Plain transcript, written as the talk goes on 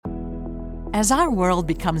As our world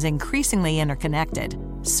becomes increasingly interconnected,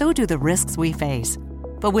 so do the risks we face.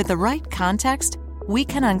 But with the right context, we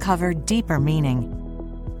can uncover deeper meaning.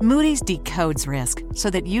 Moody's decodes risk so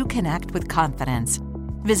that you can act with confidence.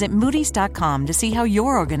 Visit Moody's.com to see how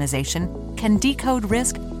your organization can decode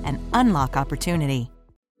risk and unlock opportunity.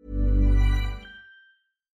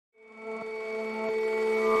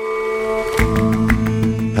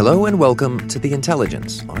 Hello and welcome to The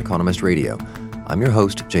Intelligence on Economist Radio. I'm your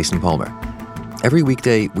host, Jason Palmer. Every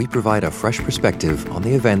weekday, we provide a fresh perspective on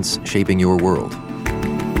the events shaping your world.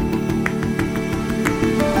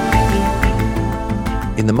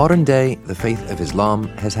 In the modern day, the faith of Islam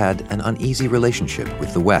has had an uneasy relationship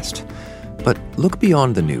with the West. But look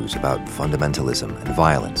beyond the news about fundamentalism and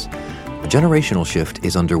violence. A generational shift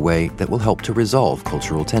is underway that will help to resolve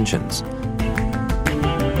cultural tensions.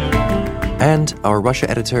 And our Russia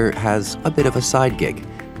editor has a bit of a side gig,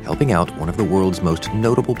 helping out one of the world's most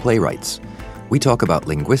notable playwrights. We talk about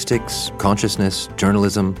linguistics, consciousness,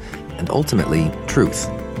 journalism, and ultimately, truth.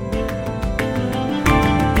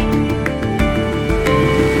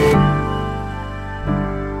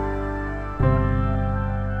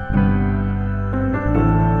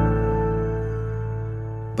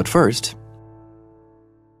 But first,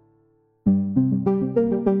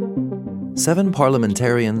 7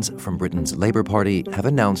 parliamentarians from Britain's Labour Party have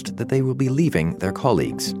announced that they will be leaving their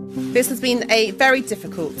colleagues. This has been a very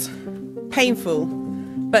difficult, painful,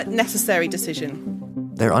 but necessary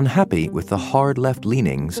decision. They're unhappy with the hard left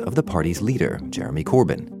leanings of the party's leader, Jeremy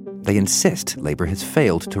Corbyn. They insist Labour has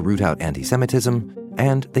failed to root out anti-Semitism,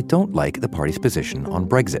 and they don't like the party's position on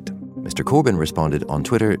Brexit. Mr. Corbyn responded on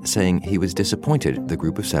Twitter saying he was disappointed the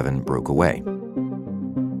group of 7 broke away.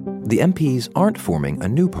 The MPs aren't forming a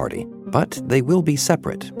new party, but they will be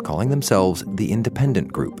separate, calling themselves the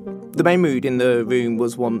Independent Group. The main mood in the room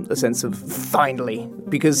was a sense of finally,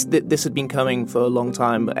 because this had been coming for a long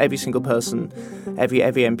time. Every single person, every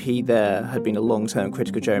MP there had been a long-term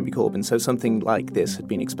critic of Jeremy Corbyn, so something like this had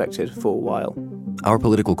been expected for a while. Our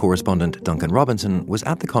political correspondent, Duncan Robinson, was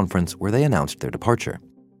at the conference where they announced their departure.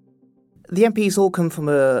 The MPs all come from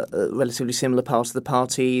a relatively similar part of the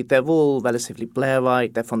party. They're all relatively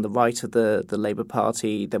Blairite. They're from the right of the Labour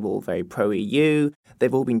Party. They're all very pro-EU.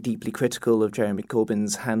 They've all been deeply critical of Jeremy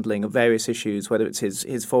Corbyn's handling of various issues, whether it's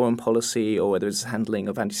his foreign policy or whether it's handling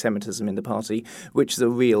of anti-Semitism in the party, which is a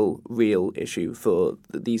real issue for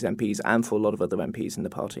these MPs and for a lot of other MPs in the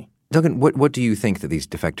party. Duncan, what do you think that these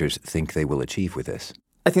defectors think they will achieve with this?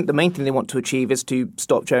 I think the main thing they want to achieve is to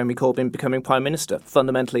stop Jeremy Corbyn becoming Prime Minister.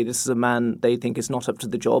 Fundamentally, this is a man they think is not up to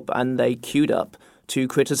the job, and they queued up to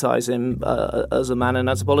criticise him as a man and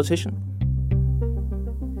as a politician.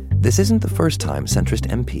 This isn't the first time centrist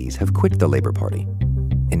MPs have quit the Labour Party.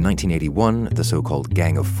 In 1981, the so-called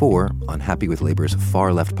Gang of Four, unhappy with Labour's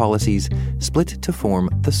far-left policies, split to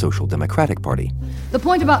form the Social Democratic Party. The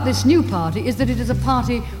point about this new party is that it is a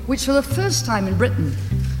party which, for the first time in Britain,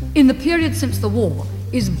 in the period since the war,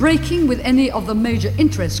 is breaking with any of the major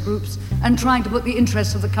interest groups and trying to put the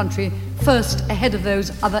interests of the country first ahead of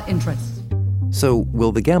those other interests. So,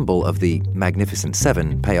 will the gamble of the Magnificent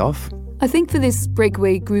Seven pay off? I think for this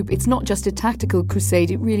breakaway group, it's not just a tactical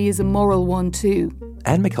crusade, it really is a moral one too.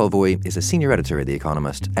 Anne McElvoy is a senior editor at The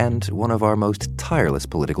Economist and one of our most tireless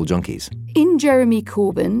political junkies. In Jeremy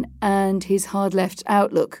Corbyn and his hard-left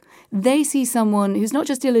outlook, they see someone who's not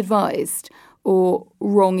just ill-advised or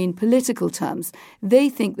wrong in political terms. They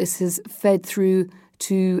think this has fed through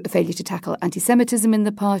to a failure to tackle anti-Semitism in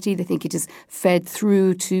the party. They think it has fed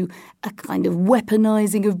through to a kind of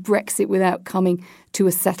weaponising of Brexit without coming to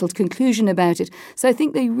a settled conclusion about it. So I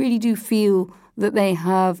think they really do feel that they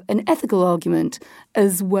have an ethical argument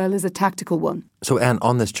as well as a tactical one. So, Anne,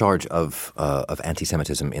 on this charge of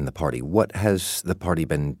anti-Semitism in the party, what has the party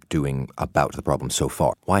been doing about the problem so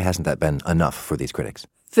far? Why hasn't that been enough for these critics?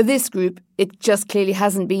 For this group, it just clearly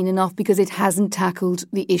hasn't been enough because it hasn't tackled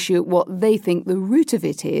the issue at what they think the root of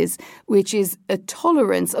it is, which is a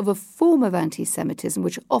tolerance of a form of anti-Semitism,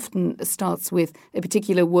 which often starts with a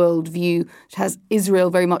particular worldview, which has Israel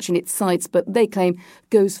very much in its sights, but they claim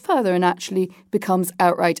goes further and actually becomes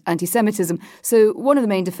outright anti-Semitism. So one of the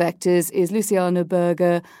main defectors is Luciana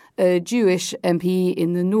Berger, a Jewish MP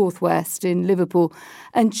in the northwest in Liverpool,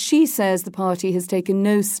 and she says the party has taken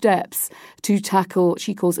no steps to tackle,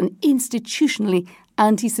 she calls, an institutionally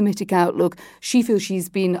anti-Semitic outlook. She feels she's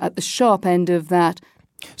been at the sharp end of that.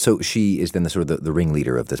 So she is then the sort of the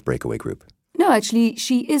ringleader of this breakaway group? No, actually,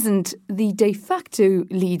 she isn't the de facto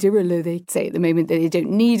leader, although they say at the moment that they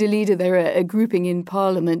don't need a leader. They're a grouping in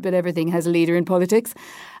Parliament, but everything has a leader in politics.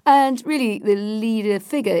 And really, the leader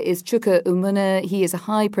figure is Chuka Umunna. He is a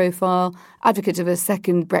high-profile advocate of a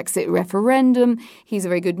second Brexit referendum. He's a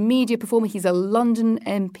very good media performer. He's a London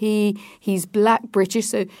MP. He's black British,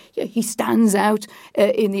 so he stands out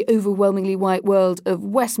in the overwhelmingly white world of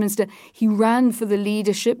Westminster. He ran for the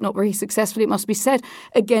leadership, not very successfully, it must be said,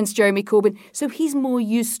 against Jeremy Corbyn. So he's more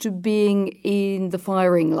used to being in the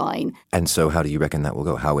firing line. And so how do you reckon that will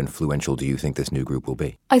go? How influential do you think this new group will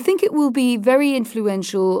be? I think it will be very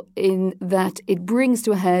influential in that it brings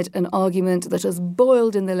to a head an argument that has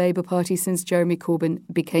boiled in the Labour Party since Jeremy Corbyn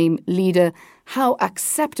became leader. How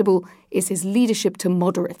acceptable is his leadership to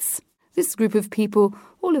moderates? This group of people,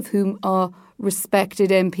 all of whom are respected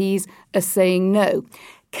MPs, are saying no.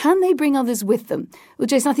 Can they bring others with them? Well,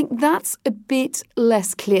 Jason, I think that's a bit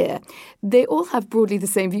less clear. They all have broadly the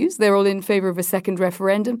same views. They're all in favour of a second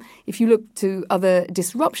referendum. If you look to other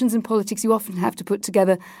disruptions in politics, you often have to put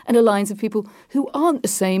together an alliance of people who aren't the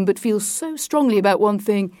same but feel so strongly about one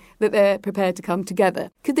thing that they're prepared to come together.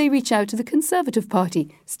 Could they reach out to the Conservative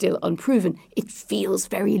Party? Still unproven. It feels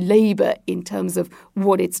very Labour in terms of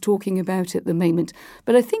what it's talking about at the moment.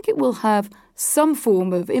 But I think it will have some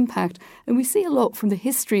form of impact, and we see a lot from the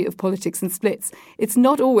history of politics and splits. It's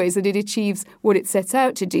not always that it achieves what it sets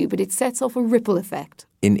out to do, but it sets off a ripple effect.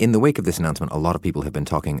 In the wake of this announcement, a lot of people have been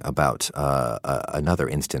talking about another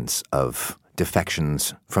instance of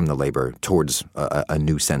defections from the Labour towards a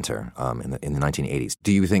new centre in the 1980s.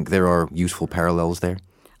 Do you think there are useful parallels there?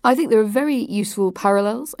 I think there are very useful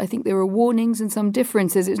parallels. I think there are warnings and some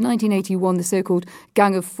differences. It was 1981, the so-called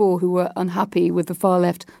Gang of Four who were unhappy with the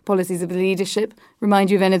far-left policies of the leadership, remind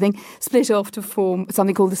you of anything, split off to form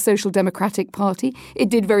something called the Social Democratic Party. It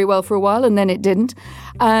did very well for a while and then it didn't.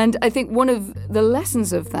 And I think one of the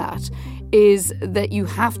lessons of that is that you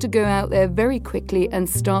have to go out there very quickly and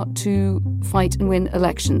start to fight and win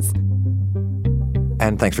elections.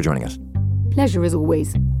 And thanks for joining us. Pleasure as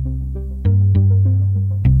always.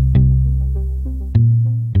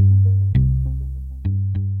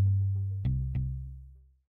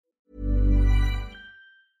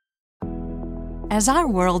 As our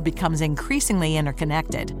world becomes increasingly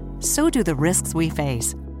interconnected, so do the risks we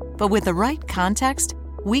face. But with the right context,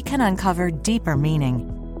 we can uncover deeper meaning.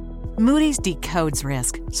 Moody's decodes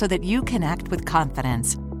risk so that you can act with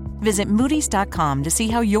confidence. Visit Moody's.com to see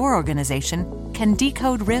how your organization can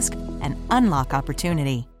decode risk and unlock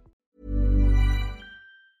opportunity.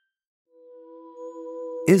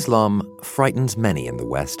 Islam frightens many in the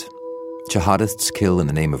West. Jihadists kill in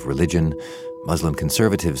the name of religion. Muslim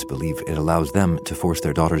conservatives believe it allows them to force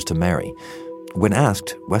their daughters to marry. When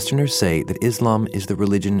asked, Westerners say that Islam is the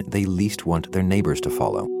religion they least want their neighbors to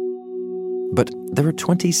follow. But there are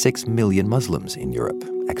 26 million Muslims in Europe,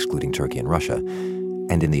 excluding Turkey and Russia,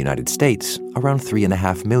 and in the United States, around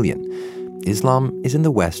 3.5 million. Islam is in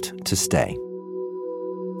the West to stay.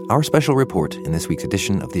 Our special report in this week's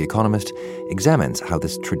edition of The Economist examines how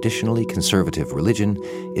this traditionally conservative religion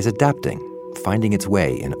is adapting, finding its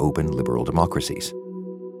way in open liberal democracies.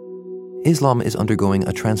 Islam is undergoing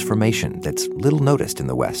a transformation that's little noticed in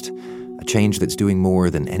the West, a change that's doing more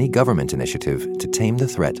than any government initiative to tame the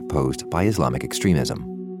threat posed by Islamic extremism.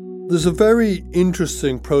 There's a very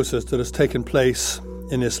interesting process that has taken place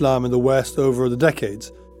in Islam in the West over the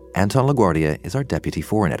decades. Anton LaGuardia is our deputy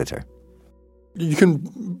foreign editor. You can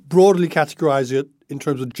broadly categorize it in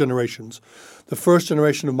terms of generations. The first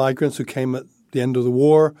generation of migrants who came at the end of the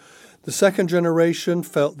war. The second generation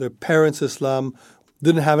felt their parents' Islam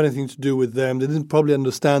didn't have anything to do with them. They didn't probably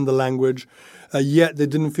understand the language, yet they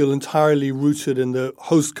didn't feel entirely rooted in the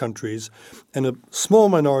host countries. And a small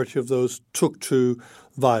minority of those took to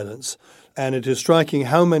violence. And it is striking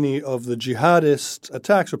how many of the jihadist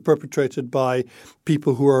attacks are perpetrated by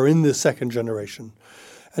people who are in the second generation.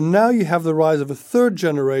 And now you have the rise of a third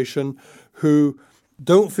generation who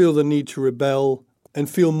don't feel the need to rebel and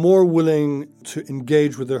feel more willing to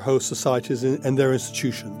engage with their host societies and their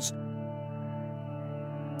institutions.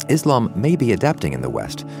 Islam may be adapting in the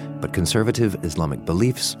West, but conservative Islamic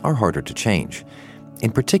beliefs are harder to change.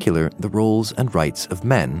 In particular, the roles and rights of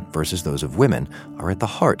men versus those of women are at the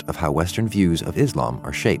heart of how Western views of Islam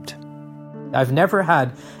are shaped. I've never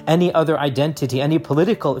had any other identity, any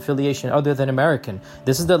political affiliation other than American.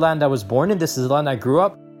 This is the land I was born in. This is the land I grew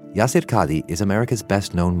up. Yasir Qadhi is America's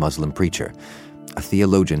best-known Muslim preacher. A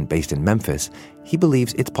theologian based in Memphis, he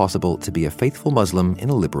believes it's possible to be a faithful Muslim in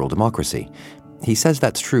a liberal democracy. He says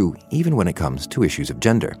that's true even when it comes to issues of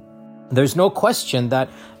gender. There's no question that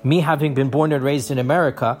me having been born and raised in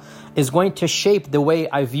America is going to shape the way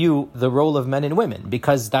I view the role of men and women,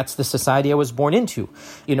 because that's the society I was born into.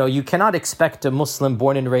 You know, you cannot expect a Muslim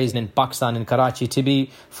born and raised in Pakistan, in Karachi, to be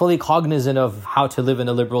fully cognizant of how to live in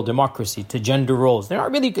a liberal democracy, to gender roles. They're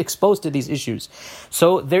not really exposed to these issues.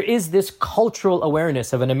 So there is this cultural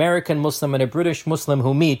awareness of an American Muslim and a British Muslim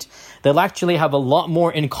who meet. They'll actually have a lot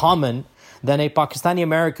more in common than a Pakistani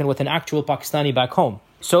American with an actual Pakistani back home.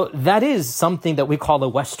 So that is something that we call a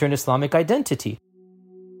Western Islamic identity.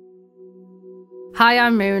 Hi,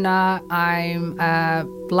 I'm Muna. I'm a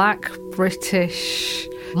Black British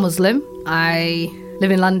Muslim. I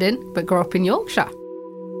live in London but grew up in Yorkshire.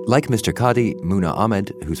 Like Mr. Qadi, Muna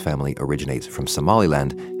Ahmed, whose family originates from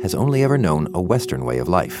Somaliland, has only ever known a Western way of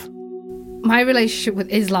life. My relationship with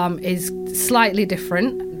Islam is slightly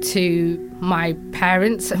different to my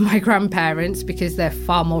parents and my grandparents because they're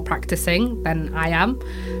far more practicing than I am.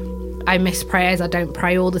 I miss prayers. I don't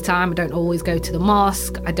pray all the time. I don't always go to the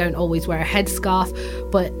mosque. I don't always wear a headscarf.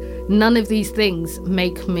 But none of these things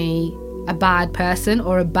make me a bad person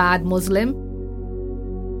or a bad Muslim.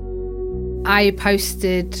 I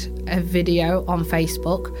posted a video on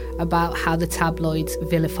Facebook about how the tabloids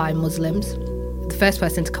vilify Muslims. The first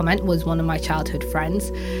person to comment was one of my childhood friends.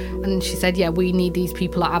 And she said, yeah, we need these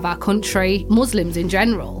people out of our country, Muslims in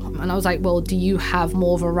general. And I was like, well, do you have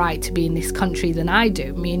more of a right to be in this country than I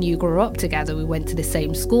do? Me and you grew up together. We went to the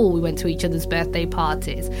same school. We went to each other's birthday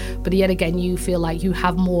parties. But yet again, you feel like you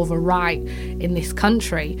have more of a right in this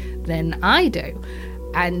country than I do.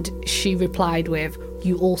 And she replied with,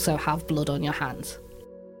 you also have blood on your hands.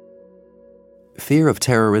 Fear of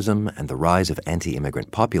terrorism and the rise of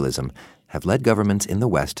anti-immigrant populism have led governments in the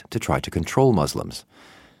West to try to control Muslims.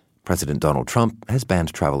 President Donald Trump has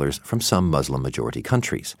banned travelers from some Muslim-majority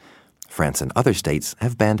countries. France and other states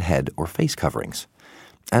have banned head or face coverings.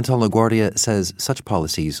 Anton LaGuardia says such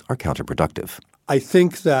policies are counterproductive. I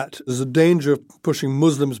think that there's a danger of pushing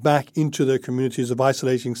Muslims back into their communities, of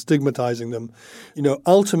isolating, stigmatizing them. You know,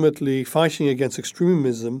 ultimately, fighting against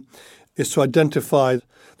extremism is to identify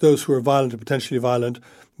those who are violent or potentially violent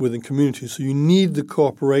within communities. So you need the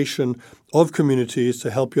cooperation of communities to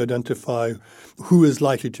help you identify who is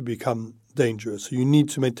likely to become dangerous. So you need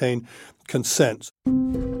to maintain consent.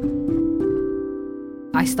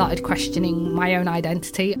 I started questioning my own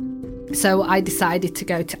identity. So I decided to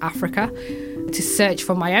go to Africa to search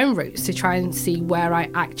for my own roots, to try and see where I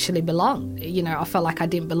actually belong. You know, I felt like I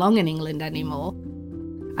didn't belong in England anymore.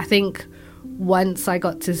 I think once I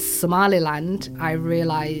got to Somaliland, I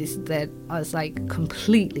realised that I was like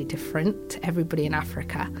completely different to everybody in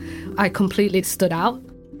Africa. I completely stood out.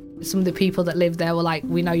 Some of the people that lived there were like,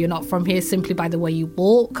 we know you're not from here simply by the way you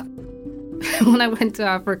walk. When I went to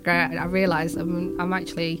Africa, I realised I'm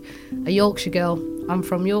actually a Yorkshire girl. I'm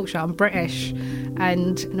from Yorkshire, I'm British.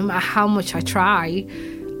 And no matter how much I try,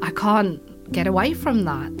 I can't get away from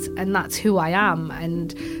that. And that's who I am.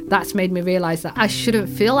 And that's made me realise that I shouldn't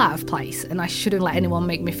feel out of place and I shouldn't let anyone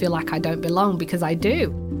make me feel like I don't belong, because I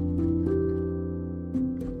do.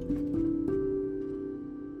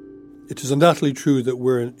 It is undoubtedly true that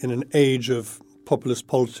we're in an age of populist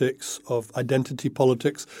politics, of identity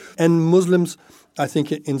politics. And Muslims, I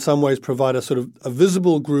think, in some ways provide a sort of a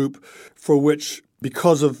visible group for which,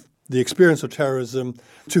 because of the experience of terrorism,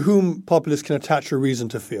 to whom populists can attach a reason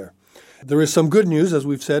to fear. There is some good news, as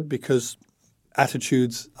we've said, because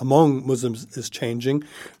attitudes among Muslims is changing.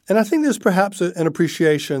 And I think there's perhaps an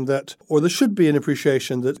appreciation that, or there should be an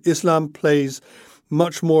appreciation that Islam plays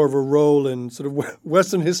much more of a role in sort of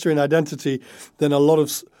Western history and identity than a lot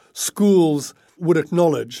of schools would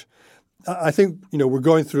acknowledge. I think, you know, we're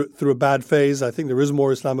going through a bad phase. I think there is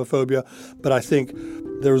more Islamophobia, but I think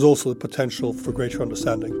there is also the potential for greater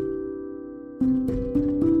understanding.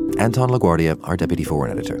 Anton LaGuardia, our Deputy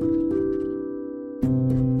Foreign Editor.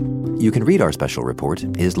 You can read our special report,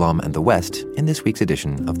 Islam and the West, in this week's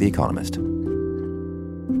edition of The Economist.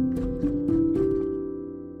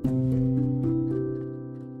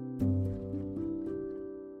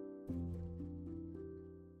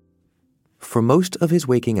 For most of his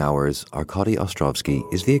waking hours, Arkady Ostrovsky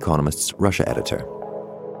is The Economist's Russia editor.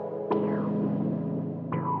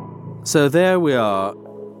 So there we are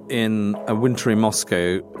in a wintry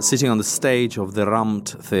Moscow, sitting on the stage of the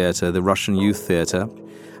Ramt Theatre, the Russian youth theatre.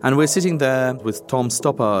 And we're sitting there with Tom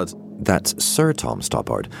Stoppard. That's Sir Tom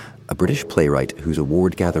Stoppard, a British playwright whose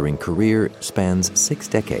award-gathering career spans 6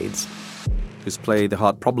 decades. Whose play The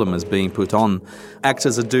Heart Problem is being put on.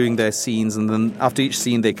 Actors are doing their scenes, and then after each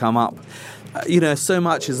scene they come up. So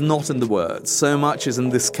much is not in the words. So much is in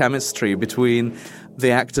this chemistry between the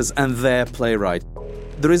actors and their playwright.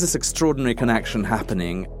 There is this extraordinary connection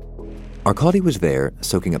happening. Arkady was there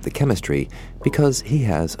soaking up the chemistry because he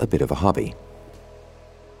has a bit of a hobby.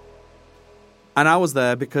 And I was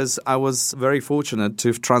there because I was very fortunate to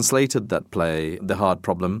have translated that play, The Hard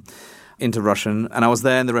Problem, into Russian. And I was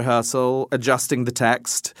there in the rehearsal, adjusting the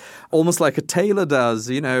text, almost like a tailor does.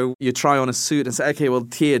 You know, you try on a suit and say, okay, well,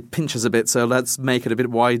 here it pinches a bit, so let's make it a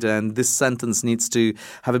bit wider. And this sentence needs to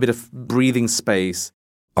have a bit of breathing space.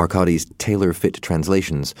 Arkady's tailor-fit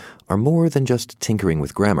translations are more than just tinkering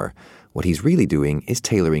with grammar. What he's really doing is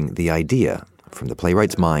tailoring the idea from the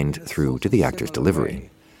playwright's mind through to the actor's delivery.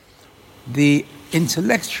 The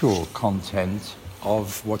intellectual content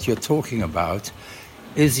of what you're talking about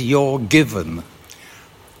is your given.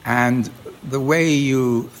 And the way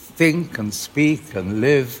you think and speak and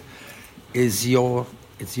live is your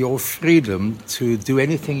freedom to do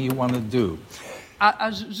anything you want to do.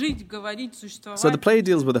 So the play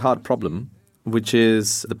deals with a hard problem, which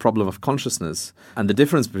is the problem of consciousness and the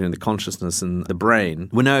difference between the consciousness and the brain.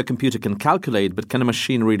 We know a computer can calculate, but can a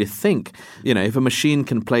machine really think? You know, if a machine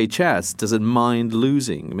can play chess, does it mind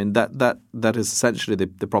losing? I mean, that is essentially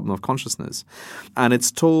the problem of consciousness. And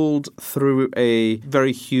it's told through a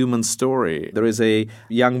very human story. There is a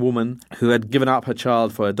young woman who had given up her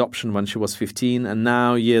child for adoption when she was 15, and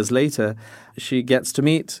now, years later, she gets to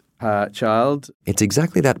meet her child. It's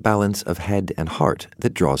exactly that balance of head and heart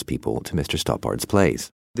that draws people to Mr. Stoppard's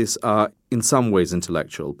plays. These are, in some ways,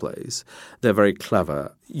 intellectual plays. They're very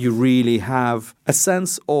clever. You really have a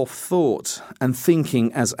sense of thought and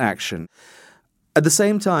thinking as action. At the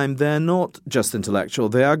same time, they're not just intellectual.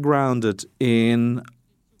 They are grounded in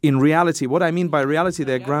reality. What I mean by reality,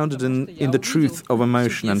 they're grounded in the truth of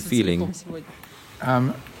emotion and feeling.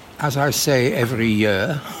 As I say every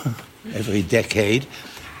year, every decade,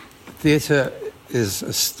 theatre is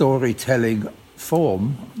a storytelling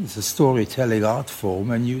form, it's a storytelling art form,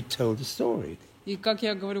 and you tell the story.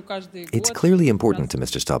 It's clearly important to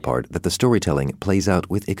Mr. Stoppard that the storytelling plays out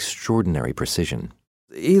with extraordinary precision.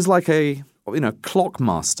 He's like a clock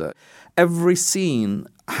master. Every scene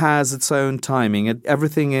has its own timing.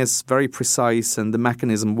 Everything is very precise and the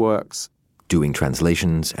mechanism works. Doing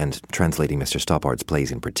translations and translating Mr. Stoppard's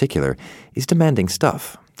plays in particular is demanding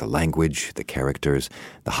stuff. The language, the characters,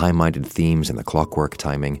 the high-minded themes and the clockwork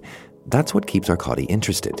timing. That's what keeps Arkady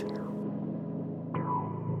interested.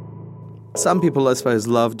 Some people, I suppose,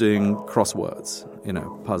 love doing crosswords,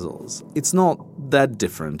 puzzles. It's not that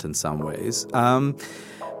different in some ways. I'm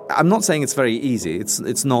not saying it's very easy.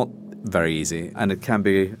 It's not very easy, and it can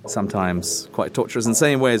be sometimes quite torturous in the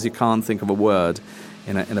same way as you can't think of a word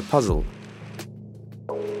in a puzzle.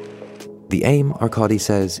 The aim, Arkady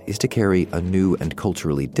says, is to carry a new and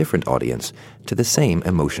culturally different audience to the same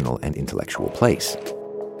emotional and intellectual place.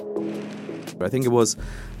 I think it was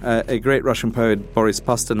a great Russian poet, Boris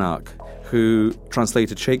Pasternak, who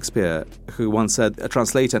translated Shakespeare, who once said, a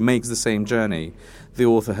translator makes the same journey the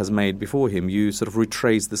author has made before him. You sort of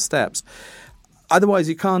retrace the steps. Otherwise,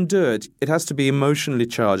 you can't do it. It has to be emotionally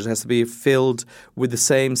charged. It has to be filled with the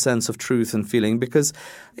same sense of truth and feeling, because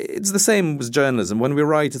it's the same with journalism. When we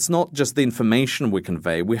write, it's not just the information we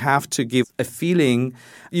convey. We have to give a feeling.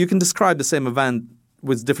 You can describe the same event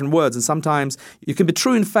with different words, and sometimes you can be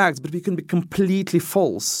true in facts, but you can be completely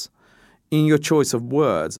false in your choice of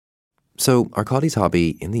words. So Arkady's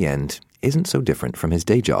hobby, in the end, isn't so different from his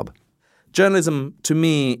day job. Journalism, to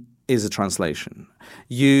me, is a translation.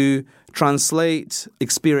 You translate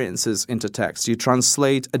experiences into text. You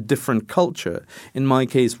translate a different culture, in my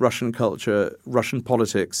case, Russian culture, Russian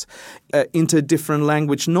politics, into a different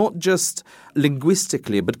language, not just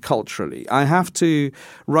linguistically, but culturally. I have to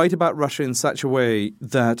write about Russia in such a way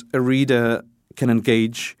that a reader can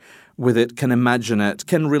engage with it, can imagine it,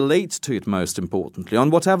 can relate to it, most importantly, on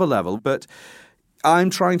whatever level. But I'm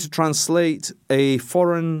trying to translate a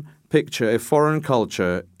foreign picture, a foreign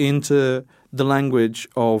culture, into the language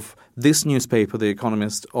of this newspaper, The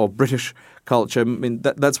Economist, of British culture. I mean,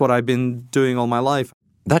 that's what I've been doing all my life.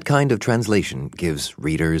 That kind of translation gives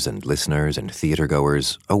readers and listeners and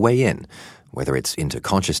theatergoers a way in, whether it's into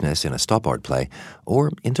consciousness in a Stoppard play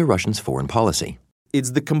or into Russia's foreign policy.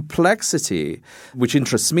 It's the complexity which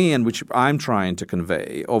interests me and which I'm trying to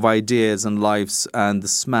convey of ideas and lives and the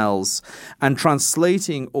smells, and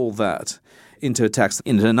translating all that into a text,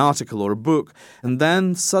 into an article or a book, and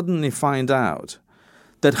then suddenly find out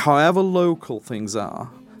that however local things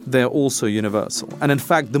are, they're also universal. And in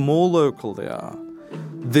fact, the more local they are,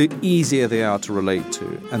 the easier they are to relate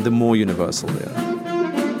to, and the more universal they are.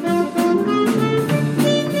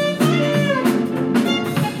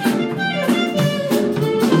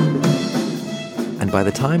 And by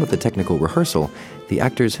the time of the technical rehearsal, the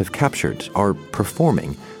actors have captured, are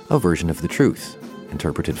performing, a version of the truth.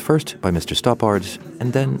 interpreted first by Mr. Stoppard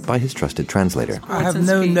and then by his trusted translator. I have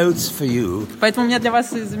no notes for you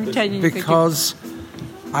because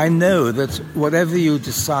I know that whatever you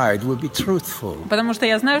decide will be truthful. Потому что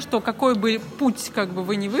я знаю, что какой бы путь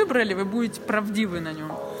вы ни выбрали, вы будете правдивы на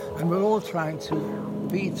нем. And we're all trying to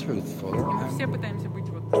be truthful. Мы все пытаемся быть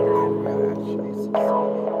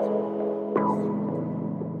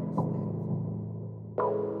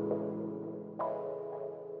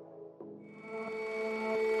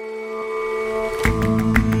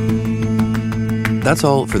That's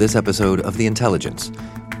all for this episode of The Intelligence.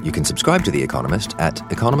 You can subscribe to The Economist at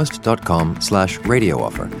economist.com/radio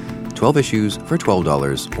offer. 12 issues for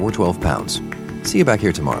 $12 or £12. See you back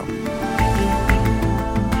here tomorrow.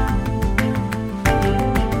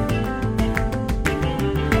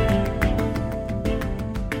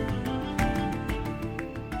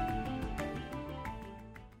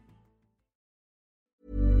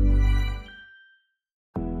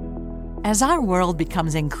 As our world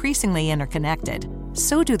becomes increasingly interconnected,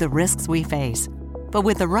 so do the risks we face. But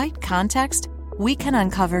with the right context, we can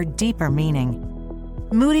uncover deeper meaning.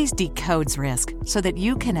 Moody's decodes risk so that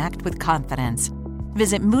you can act with confidence.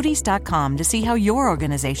 Visit Moody's.com to see how your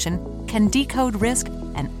organization can decode risk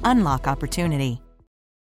and unlock opportunity.